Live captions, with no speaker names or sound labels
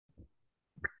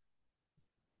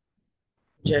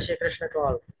Jai Shri Krishna to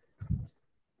all.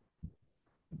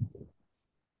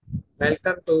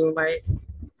 Welcome to my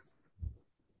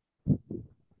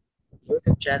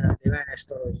YouTube channel, Divine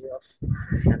Astrology of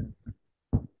Heaven.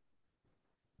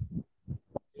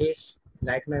 Please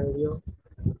like my video.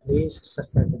 Please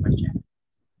subscribe to my channel.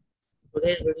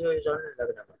 Today's video is on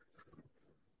Lagna.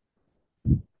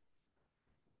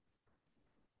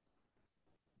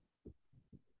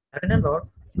 Lagna Lord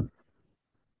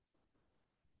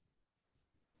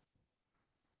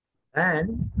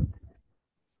and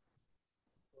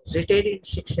seated in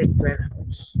 6 and 12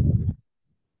 house.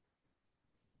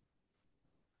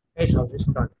 8 houses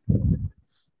front.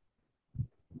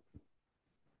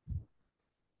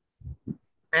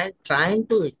 And trying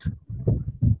to it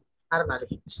are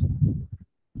malefics.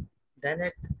 Then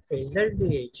at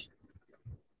elderly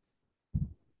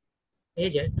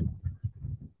age at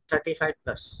 35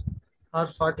 plus or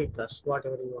 40 plus,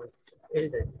 whatever you want.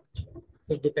 Elderly age.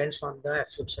 It depends on the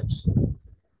afflictions.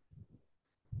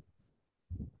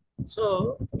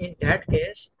 So in that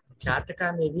case,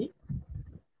 Jataka may be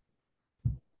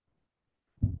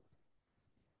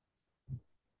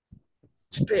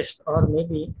stressed or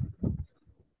maybe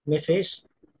may face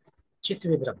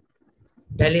Chitvidram,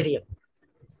 delirium,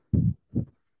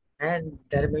 and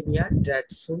there may be a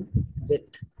dreadful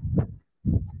death.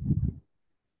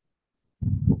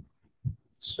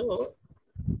 So,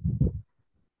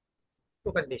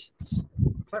 two conditions.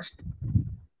 First,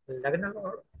 Lagna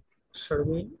Lord should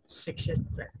be 6 and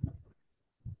 12,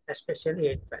 especially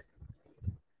 8 12,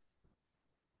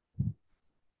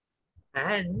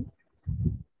 and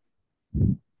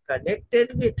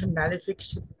connected with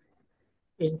malefics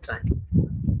in time.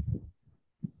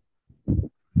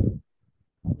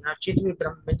 Now,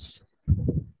 Chitvidram means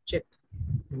Chit,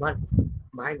 mind,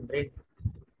 brain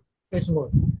is more.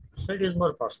 So, it is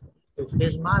more possible. If it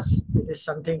is mass, it is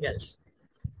something else.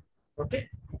 Okay,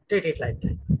 treat it like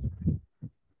that.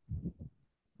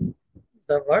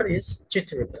 The word is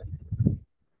Chitvidram.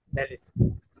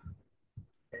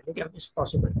 Delirium is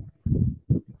possible.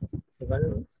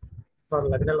 Even for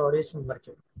Lagna Lord is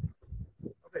Mercury.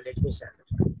 Okay, let me say that.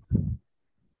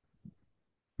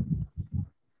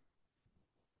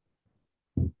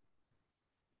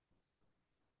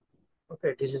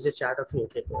 Okay, this is the chart of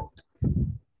UK point.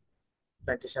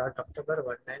 27th October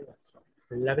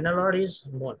 1914. Lagna Lord is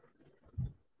Moon.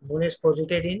 Moon is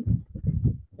posited in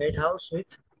 8th house with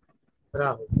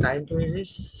Rahu. Time to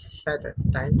is Saturn.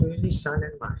 Time to is Sun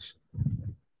and Mars.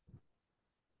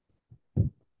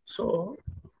 So,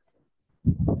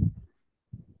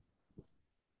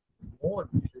 Moon,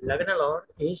 Lagna Lord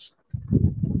is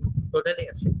totally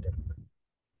affected.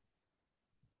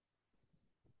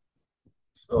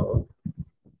 So,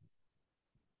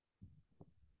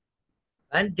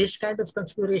 and this kind of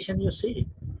configuration you see,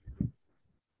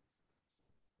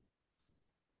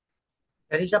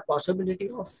 there is a possibility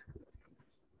of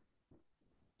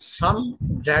some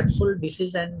dreadful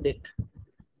disease and death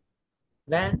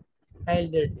when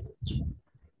elderly age.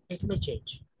 It may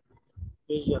change.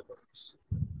 Use your focus.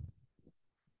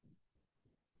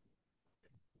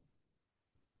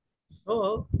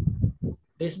 So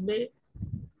this may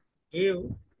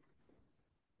give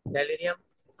delirium,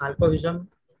 alcoholism,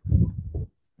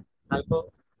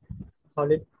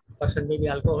 alcoholic person may be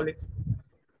alcoholic,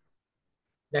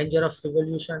 danger of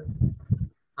revolution,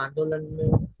 आंदोलन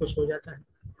में कुछ हो जाता है,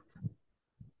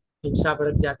 हिंसा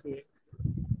भड़क जाती है,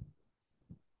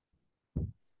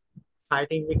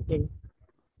 fighting victim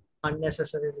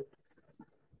unnecessarily,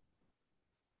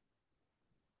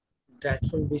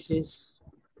 dreadful disease,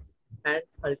 and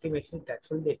ultimately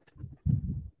dreadful death.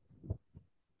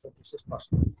 So this is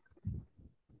possible.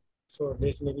 So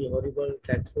this may be horrible,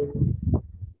 dreadful,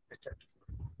 etc.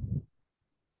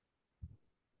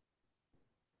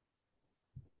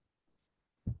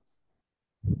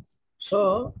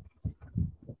 So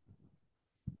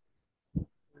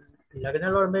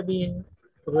Lagna Lord may be in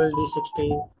cruel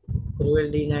D60,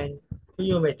 cruel D9,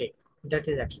 you may take. That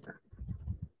is extra.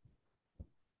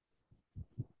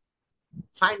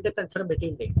 Find the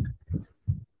confirmative link.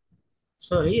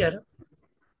 So here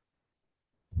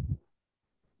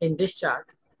in this chart,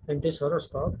 in this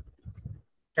horoscope,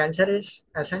 Cancer is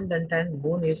ascendant and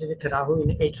Moon is with Rahu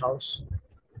in 8th house.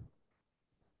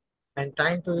 And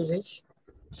trine to is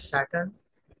Saturn,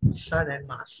 Sun and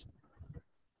Mars.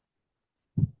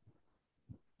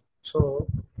 So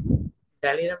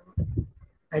Delirium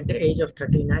at the age of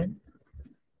 39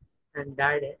 and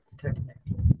died at 39.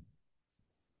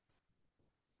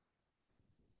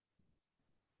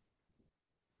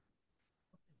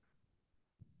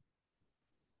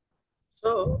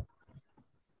 So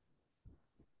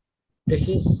this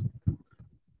is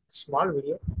Small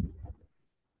video,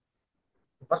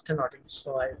 worth noting.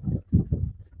 So I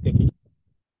take it.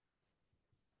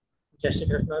 Jai Shri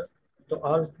Krishna to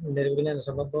all Nirvana and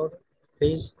Samabod.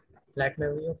 Please like my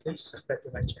video. Please subscribe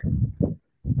to my channel.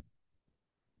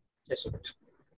 Jai Shri Krishna.